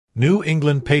New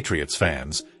England Patriots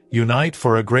fans, unite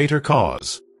for a greater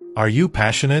cause. Are you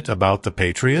passionate about the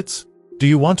Patriots? Do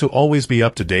you want to always be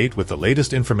up to date with the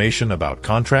latest information about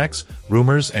contracts,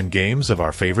 rumors, and games of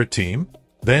our favorite team?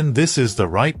 Then this is the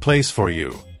right place for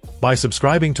you. By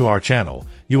subscribing to our channel,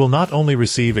 you will not only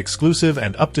receive exclusive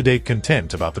and up-to-date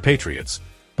content about the Patriots,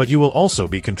 but you will also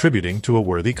be contributing to a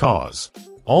worthy cause.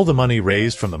 All the money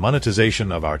raised from the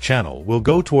monetization of our channel will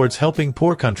go towards helping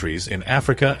poor countries in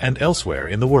Africa and elsewhere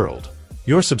in the world.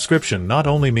 Your subscription not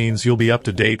only means you'll be up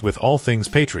to date with all things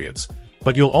Patriots,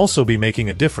 but you'll also be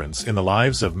making a difference in the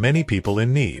lives of many people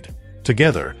in need.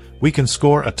 Together, we can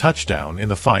score a touchdown in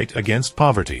the fight against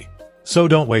poverty. So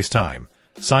don't waste time.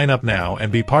 Sign up now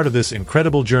and be part of this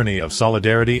incredible journey of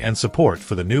solidarity and support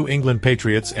for the New England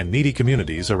Patriots and needy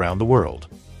communities around the world.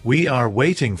 We are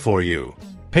waiting for you.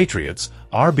 Patriots,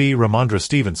 RB Rhamondre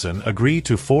Stevenson agree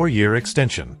to 4-year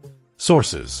extension.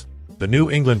 Sources: the New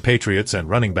England Patriots and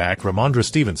running back Rhamondre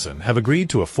Stevenson have agreed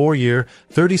to a 4-year,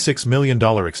 $36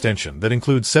 million extension that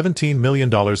includes $17 million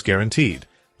guaranteed,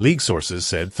 league sources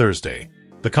said Thursday.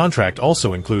 The contract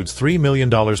also includes $3 million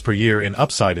per year in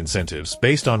upside incentives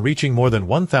based on reaching more than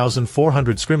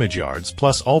 1,400 scrimmage yards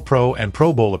plus All-Pro and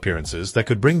Pro Bowl appearances that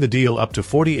could bring the deal up to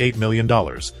 $48 million,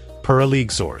 per a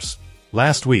league source.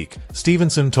 Last week,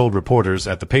 Stevenson told reporters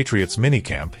at the Patriots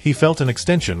minicamp he felt an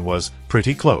extension was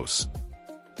pretty close.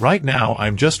 "Right now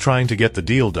I'm just trying to get the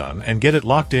deal done and get it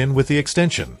locked in with the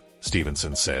extension,"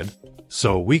 Stevenson said.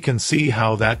 "So we can see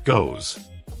how that goes."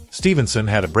 Stevenson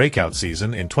had a breakout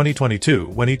season in 2022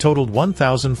 when he totaled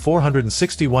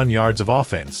 1,461 yards of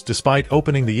offense despite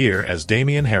opening the year as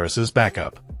Damien Harris's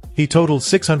backup. He totaled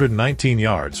 619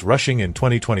 yards rushing in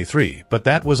 2023, but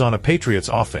that was on a Patriots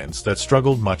offense that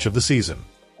struggled much of the season.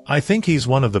 "I think he's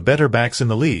one of the better backs in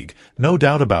the league, no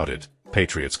doubt about it,"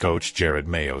 Patriots coach Jerod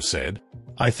Mayo said.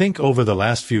 "I think over the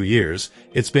last few years,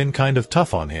 it's been kind of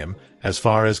tough on him, as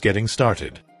far as getting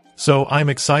started. So I'm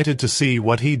excited to see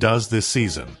what he does this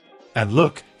season. And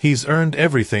look, he's earned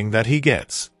everything that he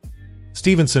gets."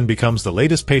 Stevenson becomes the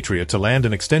latest Patriot to land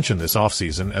an extension this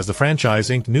offseason as the franchise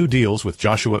inked new deals with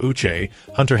Joshua Uche,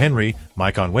 Hunter Henry,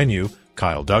 Mike Onwenu,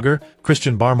 Kyle Duggar,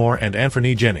 Christian Barmore, and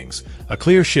Anthony Jennings, a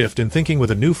clear shift in thinking with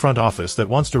a new front office that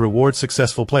wants to reward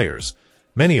successful players,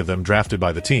 many of them drafted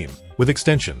by the team, with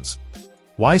extensions.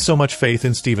 Why so much faith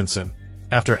in Stevenson?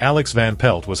 After Alex Van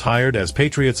Pelt was hired as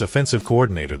Patriots offensive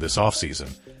coordinator this offseason,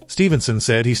 Stevenson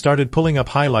said he started pulling up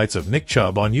highlights of Nick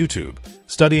Chubb on YouTube,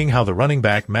 studying how the running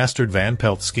back mastered Van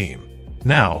Pelt's scheme.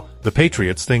 Now, the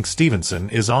Patriots think Stevenson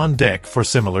is on deck for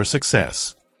similar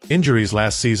success. Injuries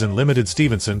last season limited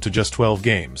Stevenson to just 12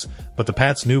 games, but the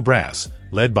Pats' new brass,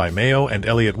 led by Mayo and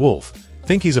Elliott Wolf,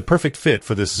 think he's a perfect fit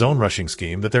for this zone rushing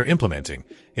scheme that they're implementing,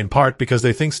 in part because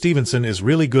they think Stevenson is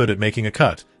really good at making a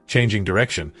cut, changing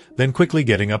direction, then quickly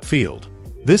getting upfield.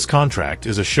 This contract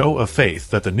is a show of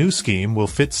faith that the new scheme will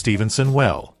fit Stevenson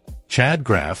well. Chad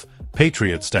Graff,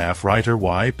 Patriot staff writer: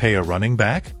 "Why pay a running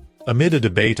back?" Amid a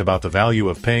debate about the value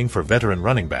of paying for veteran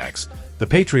running backs, the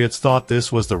Patriots thought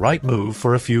this was the right move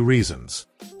for a few reasons.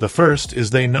 The first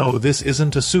is they know this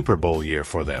isn't a Super Bowl year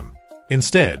for them.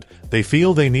 Instead, they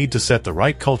feel they need to set the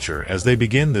right culture as they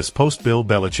begin this post-Bill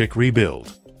Belichick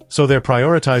rebuild. So they're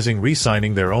prioritizing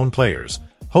re-signing their own players,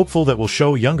 hopeful that will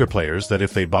show younger players that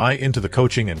if they buy into the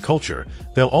coaching and culture,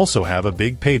 they'll also have a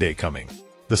big payday coming.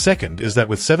 The second is that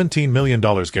with $17 million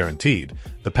guaranteed,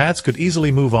 the Pats could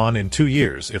easily move on in 2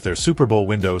 years if their Super Bowl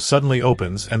window suddenly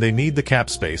opens and they need the cap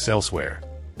space elsewhere.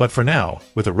 But for now,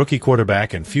 with a rookie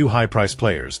quarterback and few high-priced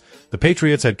players, the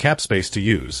Patriots had cap space to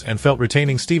use and felt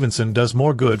retaining Stevenson does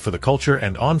more good for the culture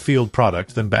and on-field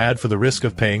product than bad for the risk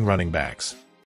of paying running backs.